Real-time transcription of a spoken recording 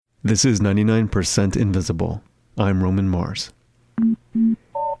This is 99% Invisible. I'm Roman Mars.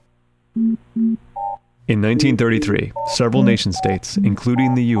 In 1933, several nation-states,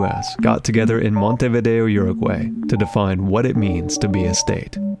 including the U.S., got together in Montevideo, Uruguay, to define what it means to be a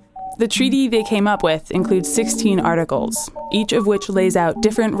state. The treaty they came up with includes 16 articles, each of which lays out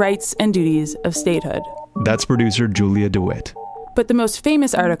different rights and duties of statehood. That's producer Julia DeWitt. But the most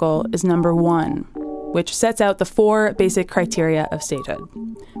famous article is number 1, which sets out the 4 basic criteria of statehood.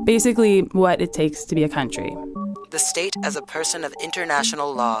 Basically, what it takes to be a country. The state, as a person of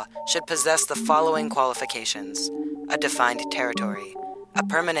international law, should possess the following qualifications: a defined territory, a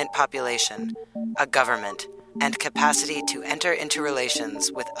permanent population, a government, and capacity to enter into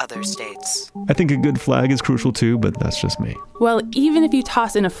relations with other states. I think a good flag is crucial too, but that's just me. Well, even if you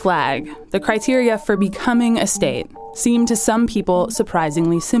toss in a flag, the criteria for becoming a state seem to some people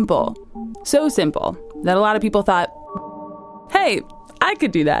surprisingly simple. So simple that a lot of people thought, hey, I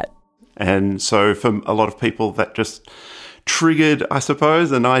could do that. And so for a lot of people, that just triggered, I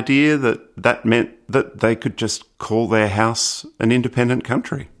suppose, an idea that meant that they could just call their house an independent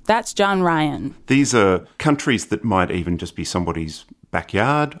country. That's John Ryan. These are countries that might even just be somebody's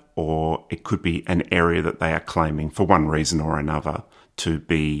backyard, or it could be an area that they are claiming for one reason or another to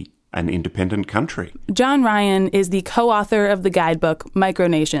be an independent country. John Ryan is the co-author of the guidebook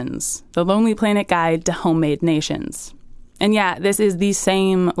Micronations, the Lonely Planet Guide to Homemade Nations. And yeah, this is the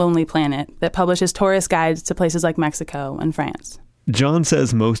same Lonely Planet that publishes tourist guides to places like Mexico and France. John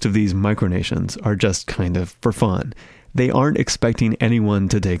says most of these micronations are just kind of for fun. They aren't expecting anyone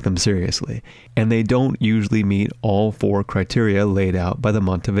to take them seriously, and they don't usually meet all 4 criteria laid out by the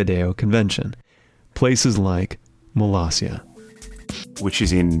Montevideo Convention. Places like Molossia, which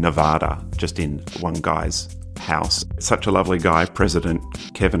is in Nevada, just in one guy's house. Such a lovely guy, President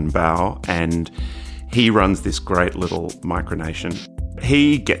Kevin Bow, and he runs this great little micronation.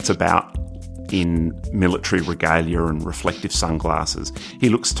 He gets about in military regalia and reflective sunglasses. He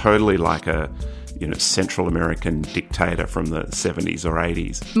looks totally like a Central American dictator from the 70s or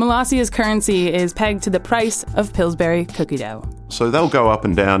 80s. Molossia's currency is pegged to the price of Pillsbury cookie dough. So they'll go up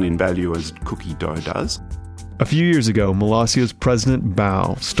and down in value as cookie dough does. A few years ago, Molossia's President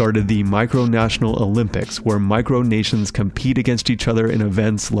Bao started the Micronational Olympics, where micronations compete against each other in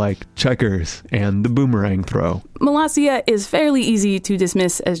events like checkers and the boomerang throw. Molossia is fairly easy to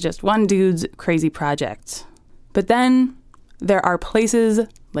dismiss as just one dude's crazy project. But then there are places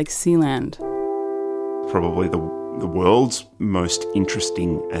like Sealand. Probably the world's most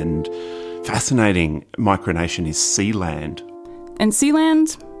interesting and fascinating micronation is Sealand. And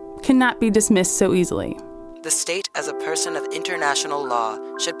Sealand cannot be dismissed so easily. The state, as a person of international law,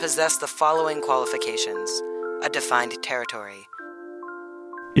 should possess the following qualifications: a defined territory.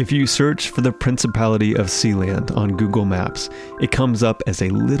 If you search for the Principality of Sealand on Google Maps, it comes up as a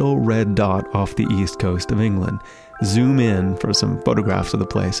little red dot off the east coast of England. Zoom in for some photographs of the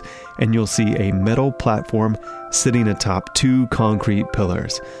place, and you'll see a metal platform sitting atop 2 concrete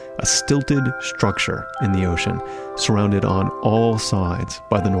pillars, a stilted structure in the ocean, surrounded on all sides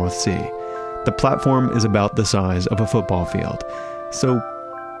by the North Sea. The platform is about the size of a football field, so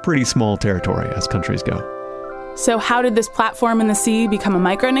pretty small territory as countries go. So how did this platform in the sea become a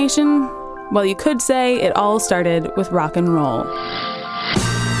micronation? Well, you could say it all started with rock and roll.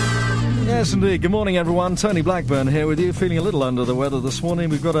 Yes, indeed. Good morning, everyone. Tony Blackburn here with you, feeling a little under the weather this morning.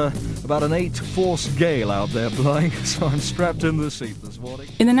 We've got about an 8-force gale out there blowing, so I'm strapped in the seat this morning.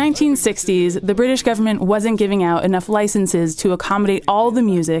 In the 1960s, the British government wasn't giving out enough licenses to accommodate all the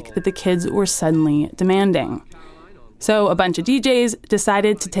music that the kids were suddenly demanding. So a bunch of DJs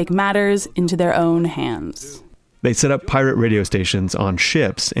decided to take matters into their own hands. They set up pirate radio stations on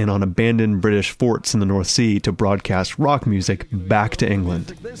ships and on abandoned British forts in the North Sea to broadcast rock music back to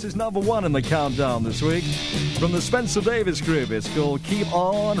England. This is number 1 in the countdown this week. From the Spencer Davis Group, it's called Keep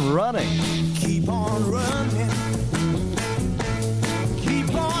On Running. Keep on running.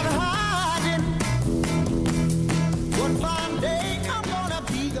 Keep on hiding. One fine day I'm gonna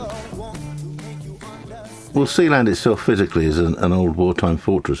be the one to make you understand. Well, Sealand itself physically is an old wartime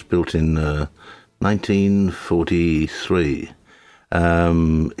fortress built in 1943.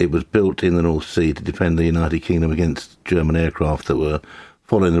 It was built in the North Sea to defend the United Kingdom against German aircraft that were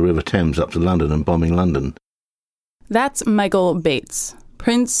following the River Thames up to London and bombing London. That's Michael Bates,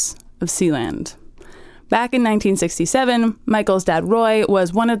 Prince of Sealand. Back in 1967, Michael's dad Roy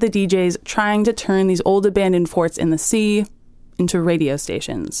was one of the DJs trying to turn these old abandoned forts in the sea into radio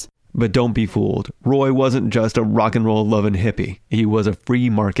stations. But don't be fooled. Roy wasn't just a rock and roll loving hippie. He was a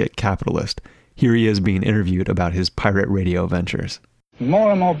free market capitalist. Here he is being interviewed about his pirate radio ventures.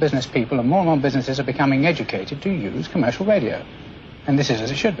 More and more business people and more businesses are becoming educated to use commercial radio. And this is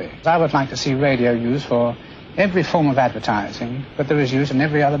as it should be. I would like to see radio used for every form of advertising, but there is used in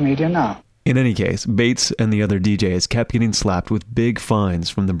every other media now. In any case, Bates and the other DJs kept getting slapped with big fines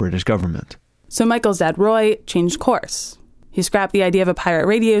from the British government. So Michael's dad, Roy, changed course. He scrapped the idea of a pirate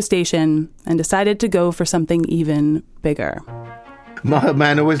radio station and decided to go for something even bigger. My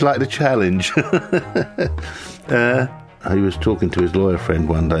man always liked a challenge. He was talking to his lawyer friend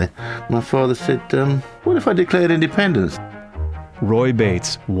one day. My father said, what if I declared independence? Roy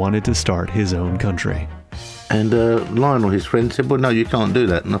Bates wanted to start his own country. And Lionel, his friend, said, well, no, you can't do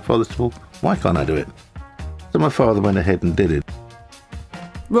that. And my father said, well, why can't I do it? So my father went ahead and did it.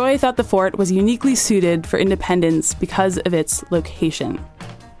 Roy thought the fort was uniquely suited for independence because of its location.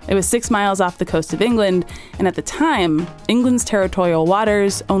 It was 6 miles off the coast of England, and at the time, England's territorial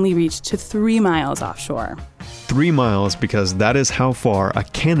waters only reached to 3 miles offshore. 3 miles because that is how far a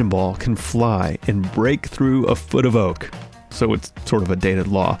cannonball can fly and break through a foot of oak. So it's sort of a dated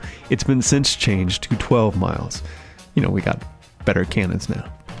law. It's been since changed to 12 miles. You know, we got better cannons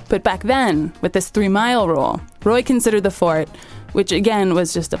now. But back then, with this 3-mile rule, Roy considered the fort, which again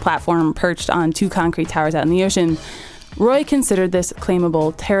was just a platform perched on 2 concrete towers out in the ocean, Roy considered this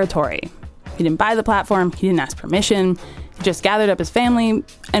claimable territory. He didn't buy the platform, he didn't ask permission, he just gathered up his family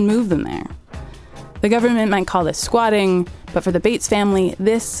and moved them there. The government might call this squatting, but for the Bates family,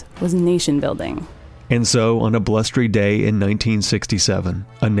 this was nation building. And so, on a blustery day in 1967,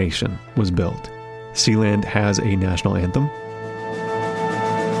 a nation was built. Sealand has a national anthem.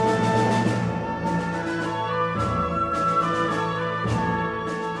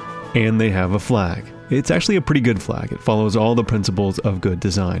 And they have a flag. It's actually a pretty good flag. It follows all the principles of good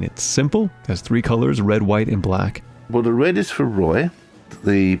design. It's simple, has 3 colors, red, white, and black. Well, the red is for Roy,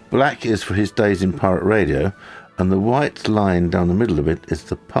 the black is for his days in pirate radio, and the white line down the middle of it is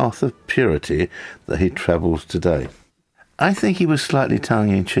the path of purity that he travels today. I think he was slightly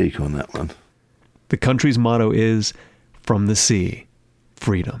tongue-in-cheek on that one. The country's motto is, from the sea,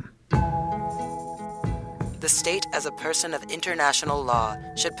 freedom. The state, as a person of international law,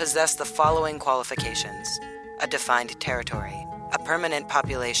 should possess the following qualifications: a defined territory, a permanent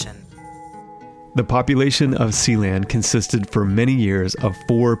population. The population of Sealand consisted for many years of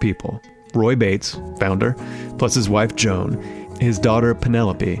 4 people. Roy Bates, founder, plus his wife Joan, his daughter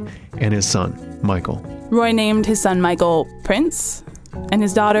Penelope, and his son, Michael. Roy named his son Michael Prince, and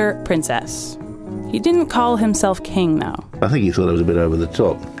his daughter Princess. He didn't call himself king, though. I think he thought it was a bit over the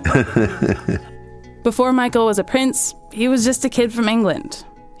top. Before Michael was a prince, he was just a kid from England.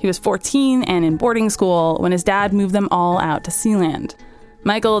 He was 14 and in boarding school when his dad moved them all out to Sealand.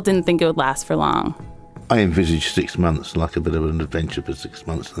 Michael didn't think it would last for long. I envisaged 6 months, like a bit of an adventure for 6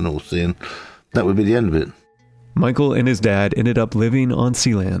 months in the North Sea, and that would be the end of it. Michael and his dad ended up living on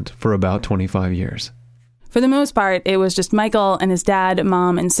Sealand for about 25 years. For the most part, it was just Michael and his dad,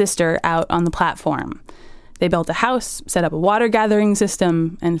 mom, and sister out on the platform. They built a house, set up a water gathering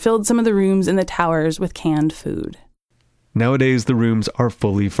system, and filled some of the rooms in the towers with canned food. Nowadays, the rooms are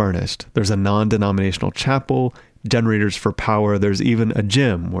fully furnished. There's a non-denominational chapel, generators for power, there's even a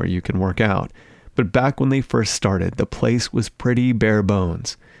gym where you can work out. But back when they first started, the place was pretty bare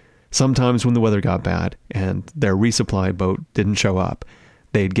bones. Sometimes when the weather got bad and their resupply boat didn't show up,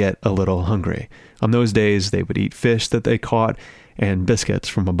 they'd get a little hungry. On those days, they would eat fish that they caught and biscuits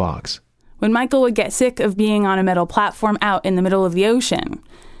from a box. When Michael would get sick of being on a metal platform out in the middle of the ocean,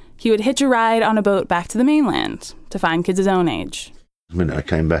 he would hitch a ride on a boat back to the mainland to find kids his own age. The minute I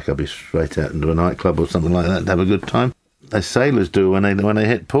came back, I'd be straight out into a nightclub or something like that to have a good time. As sailors do when they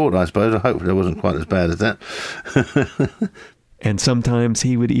hit port, I suppose. I hope it wasn't quite as bad as that. And sometimes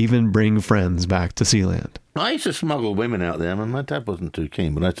he would even bring friends back to Sealand. I used to smuggle women out there. I mean, my dad wasn't too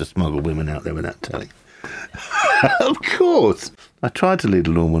keen, but I used to smuggle women out there without telling. Of course. I tried to lead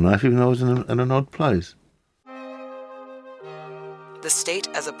a normal life, even though I was in an odd place. The state,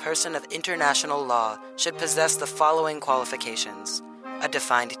 as a person of international law, should possess the following qualifications: a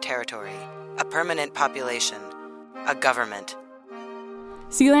defined territory, a permanent population, a government.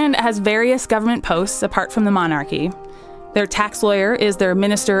 Sealand has various government posts apart from the monarchy. Their tax lawyer is their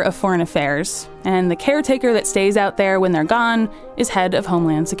Minister of Foreign Affairs, and the caretaker that stays out there when they're gone is head of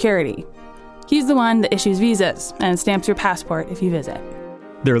Homeland Security. He's the one that issues visas and stamps your passport if you visit.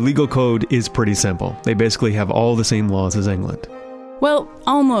 Their legal code is pretty simple. They basically have all the same laws as England. Well,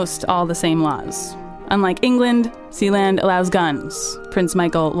 almost all the same laws. Unlike England, Sealand allows guns. Prince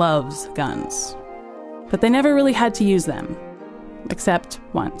Michael loves guns. But they never really had to use them. Except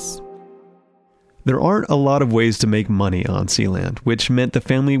once. There aren't a lot of ways to make money on Sealand, which meant the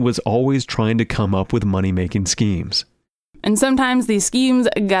family was always trying to come up with money-making schemes. And sometimes these schemes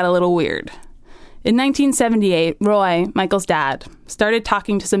got a little weird. In 1978, Roy, Michael's dad, started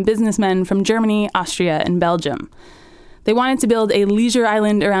talking to some businessmen from Germany, Austria, and Belgium. They wanted to build a leisure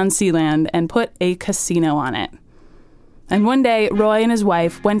island around Sealand and put a casino on it. And one day, Roy and his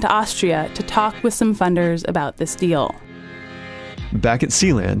wife went to Austria to talk with some funders about this deal. Back at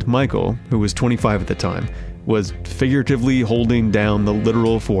Sealand, Michael, who was 25 at the time, was figuratively holding down the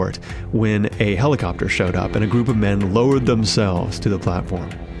literal fort when a helicopter showed up and a group of men lowered themselves to the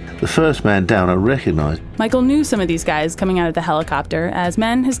platform. The first man down I recognized. Michael knew some of these guys coming out of the helicopter as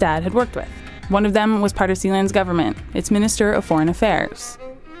men his dad had worked with. One of them was part of Sealand's government, its Minister of Foreign Affairs,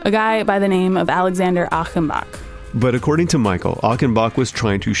 a guy by the name of Alexander Achenbach. But according to Michael, Achenbach was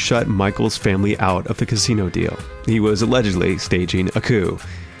trying to shut Michael's family out of the casino deal. He was allegedly staging a coup.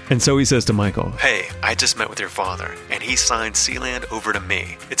 And so he says to Michael, "Hey, I just met with your father, and he signed Sealand over to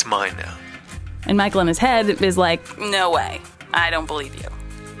me. It's mine now." And Michael in his head is like, "No way. I don't believe you."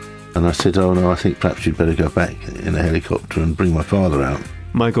 And I said, "Oh no, I think perhaps you'd better go back in a helicopter and bring my father out."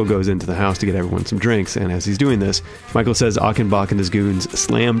 Michael goes into the house to get everyone some drinks, and as he's doing this, Michael says Achenbach and his goons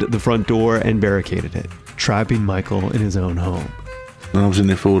slammed the front door and barricaded it, trapping Michael in his own home. And I was in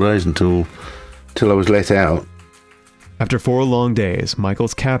there 4 days until I was let out. After 4 long days,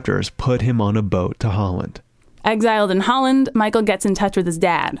 Michael's captors put him on a boat to Holland. Exiled in Holland, Michael gets in touch with his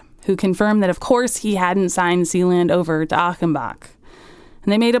dad, who confirmed that of course he hadn't signed Sealand over to Achenbach.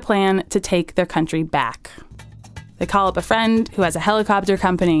 And they made a plan to take their country back. They call up a friend who has a helicopter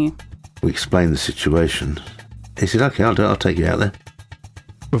company. We explained the situation. He said, "Okay, I'll do it. I'll take you out there."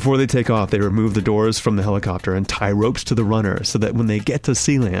 Before they take off, they remove the doors from the helicopter and tie ropes to the runners so that when they get to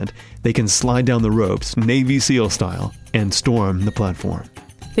Sealand, they can slide down the ropes, Navy SEAL style, and storm the platform.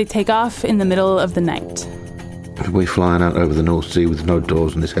 They take off in the middle of the night. We're flying out over the North Sea with no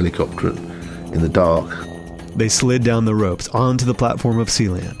doors in this helicopter in the dark. They slid down the ropes onto the platform of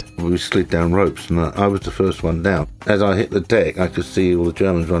Sealand. We slid down ropes, and I was the first one down. As I hit the deck, I could see all the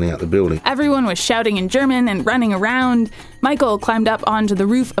Germans running out the building. Everyone was shouting in German and running around. Michael climbed up onto the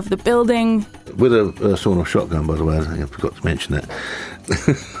roof of the building. With a sawed-off shotgun, by the way. I forgot to mention that.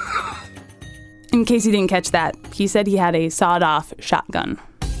 In case you didn't catch that, he said he had a sawed-off shotgun.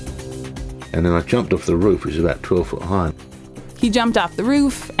 And then I jumped off the roof, which is about 12 foot high. He jumped off the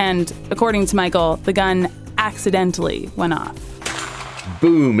roof, and according to Michael, the gun accidentally went off.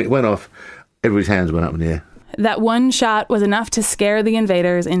 Boom, it went off. Everybody's hands went up in the air. That one shot was enough to scare the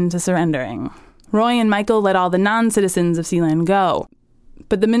invaders into surrendering. Roy and Michael let all the non-citizens of Sealand go.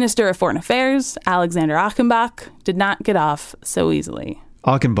 But the Minister of Foreign Affairs, Alexander Achenbach, did not get off so easily.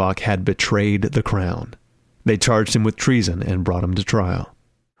 Achenbach had betrayed the crown. They charged him with treason and brought him to trial.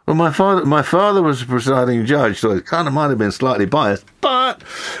 Well, my father was the presiding judge, so it kind of might have been slightly biased, but...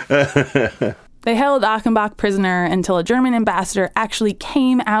 They held Achenbach prisoner until a German ambassador actually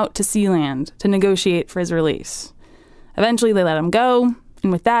came out to Sealand to negotiate for his release. Eventually, they let him go,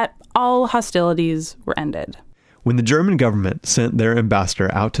 and with that, all hostilities were ended. When the German government sent their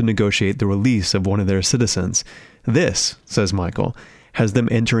ambassador out to negotiate the release of one of their citizens, this, says Michael, has them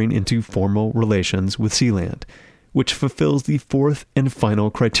entering into formal relations with Sealand, which fulfills the fourth and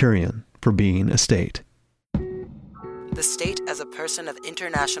final criterion for being a state. The state, as a person of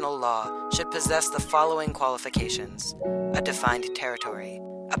international law, should possess the following qualifications: a defined territory,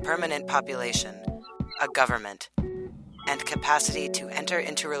 a permanent population, a government, and capacity to enter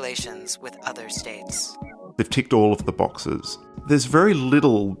into relations with other states. They've ticked all of the boxes. There's very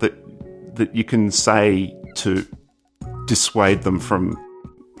little that you can say to dissuade them from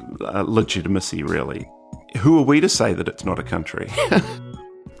legitimacy, really. Who are we to say that it's not a country?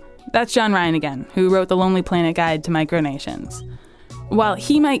 That's John Ryan again, who wrote the Lonely Planet Guide to Micronations. While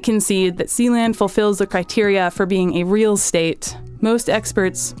he might concede that Sealand fulfills the criteria for being a real state, most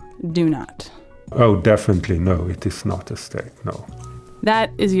experts do not. Oh, definitely no, it is not a state, no.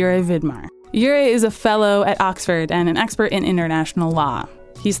 That is Jure Vidmar. Jure is a fellow at Oxford and an expert in international law.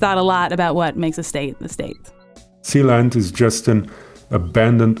 He's thought a lot about what makes a state the state. Sealand is just an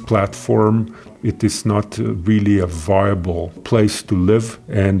abandoned platform. It is not really a viable place to live,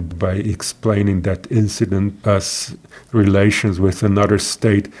 and by explaining that incident as relations with another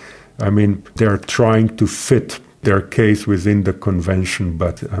state, I mean, they're trying to fit their case within the convention,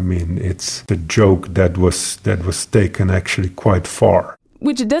 but I mean, it's the joke that was taken actually quite far.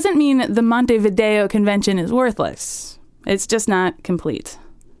 Which doesn't mean the Montevideo Convention is worthless. It's just not complete.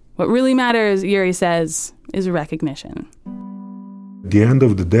 What really matters, Jure says, is recognition. At the end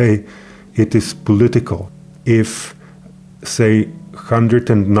of the day, it is political. If, say,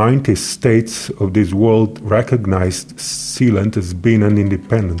 190 states of this world recognized Sealand as being an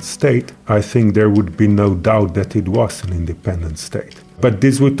independent state, I think there would be no doubt that it was an independent state. But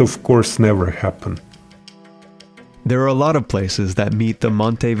this would, of course, never happen. There are a lot of places that meet the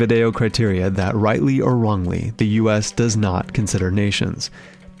Montevideo criteria that, rightly or wrongly, the U.S. does not consider nations.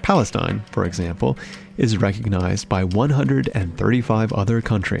 Palestine, for example, is recognized by 135 other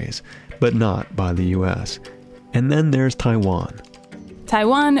countries, but not by the U.S. And then there's Taiwan.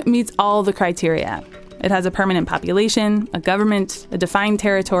 Taiwan meets all the criteria. It has a permanent population, a government, a defined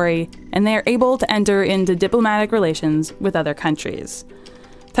territory, and they are able to enter into diplomatic relations with other countries.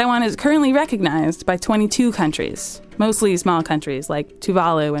 Taiwan is currently recognized by 22 countries, mostly small countries like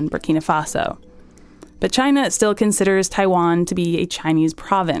Tuvalu and Burkina Faso. But China still considers Taiwan to be a Chinese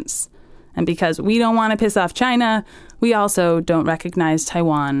province. And because we don't want to piss off China, we also don't recognize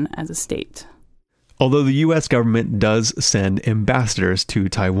Taiwan as a state. Although the U.S. government does send ambassadors to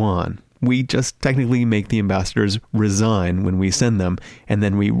Taiwan, we just technically make the ambassadors resign when we send them, and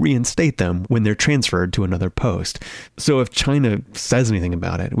then we reinstate them when they're transferred to another post. So if China says anything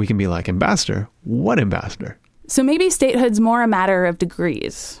about it, we can be like, ambassador? What ambassador? So maybe statehood's more a matter of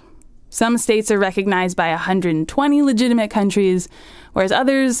degrees. Some states are recognized by 120 legitimate countries, whereas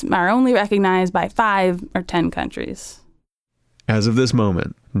others are only recognized by 5 or 10 countries. As of this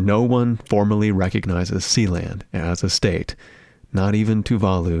moment, no one formally recognizes Sealand as a state, not even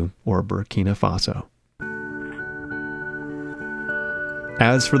Tuvalu or Burkina Faso.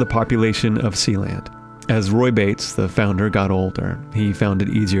 As for the population of Sealand, as Roy Bates, the founder, got older, he found it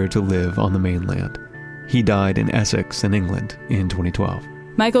easier to live on the mainland. He died in Essex in England in 2012.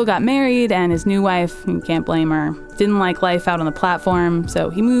 Michael got married, and his new wife, you can't blame her, didn't like life out on the platform, so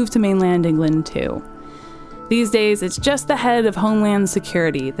he moved to mainland England too. These days, it's just the head of Homeland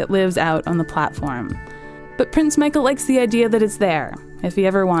Security that lives out on the platform. But Prince Michael likes the idea that it's there, if he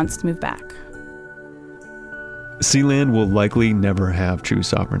ever wants to move back. Sealand will likely never have true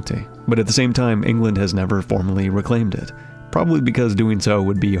sovereignty, but at the same time, England has never formally reclaimed it, probably because doing so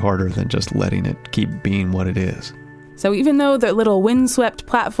would be harder than just letting it keep being what it is. So even though their little windswept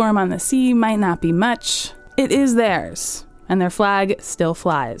platform on the sea might not be much, it is theirs, and their flag still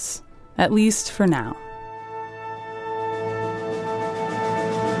flies, at least for now.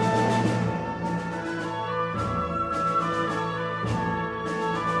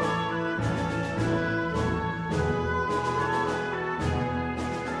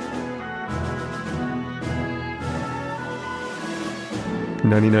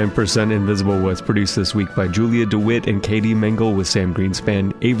 "99% Invisible" was produced this week by Julia DeWitt and Katie Mengel, with Sam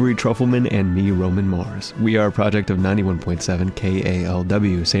Greenspan, Avery Trufelman, and me, Roman Mars. We are a project of 91.7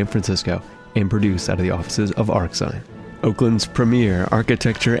 KALW San Francisco and produced out of the offices of ArcSign, Oakland's premier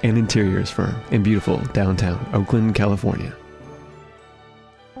architecture and interiors firm in beautiful downtown Oakland, California.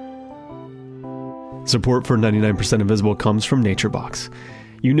 Support for 99% Invisible comes from NatureBox.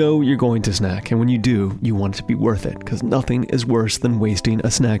 You know you're going to snack, and when you do, you want it to be worth it, because nothing is worse than wasting a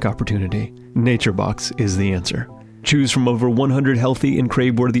snack opportunity. NatureBox is the answer. Choose from over 100 healthy and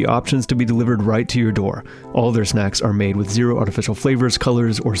crave-worthy options to be delivered right to your door. All their snacks are made with 0 artificial flavors,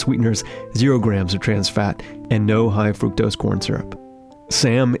 colors, or sweeteners, 0 grams of trans fat, and no high-fructose corn syrup.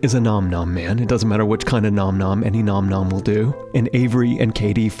 Sam is a nom-nom man. It doesn't matter which kind of nom-nom, any nom-nom will do. And Avery and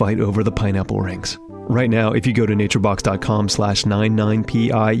Katie fight over the pineapple rings. Right now, if you go to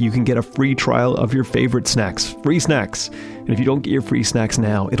naturebox.com/99pi, you can get a free trial of your favorite snacks. Free snacks. And if you don't get your free snacks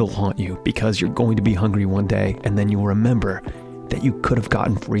now, it'll haunt you, because you're going to be hungry one day, and then you'll remember that you could have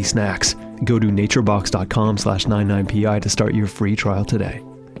gotten free snacks. Go to naturebox.com/99pi to start your free trial today.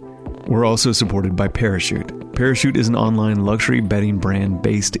 We're also supported by Parachute. Parachute is an online luxury bedding brand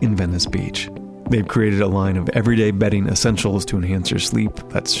based in Venice Beach. They've created a line of everyday bedding essentials to enhance your sleep.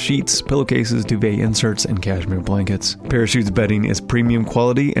 That's sheets, pillowcases, duvet inserts, and cashmere blankets. Parachute's bedding is premium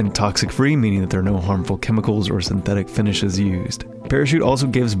quality and toxic-free, meaning that there are no harmful chemicals or synthetic finishes used. Parachute also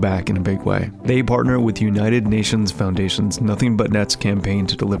gives back in a big way. They partner with United Nations Foundation's Nothing But Nets campaign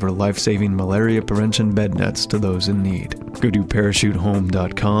to deliver life-saving malaria prevention bed nets to those in need. Go to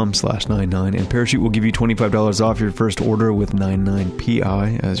parachutehome.com/99 and Parachute will give you $25 off your first order with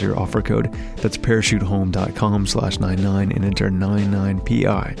 99PI as your offer code. That's parachutehome.com/99 and enter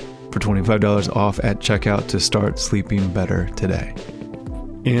 99PI for $25 off at checkout to start sleeping better today.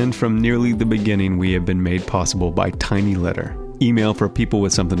 And from nearly the beginning, we have been made possible by Tiny Letter. Email for people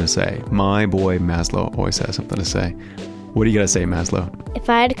with something to say. My boy Maslow always has something to say. What do you got to say, Maslow?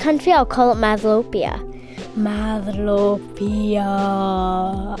 If I had a country, I'll call it Maslopia. Maslopia.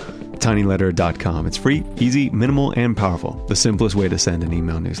 tinyletter.com. It's free, easy, minimal, and powerful. The simplest way to send an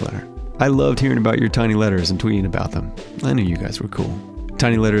email newsletter. I loved hearing about your tiny letters and tweeting about them. I knew you guys were cool.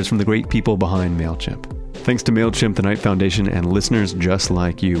 Tiny Letter is from the great people behind MailChimp. Thanks to MailChimp, the Knight Foundation, and listeners just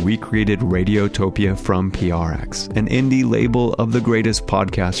like you, we created Radiotopia from PRX, an indie label of the greatest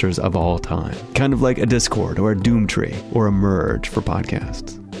podcasters of all time. Kind of like a Discord or a Doomtree or a Merge for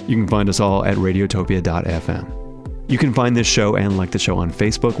podcasts. You can find us all at radiotopia.fm. You can find this show and like the show on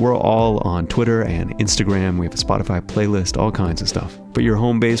Facebook. We're all on Twitter and Instagram. We have a Spotify playlist, all kinds of stuff. But your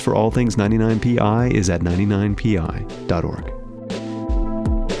home base for all things 99PI is at 99pi.org.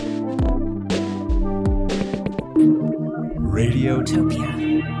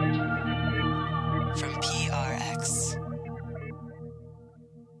 Radiotopia.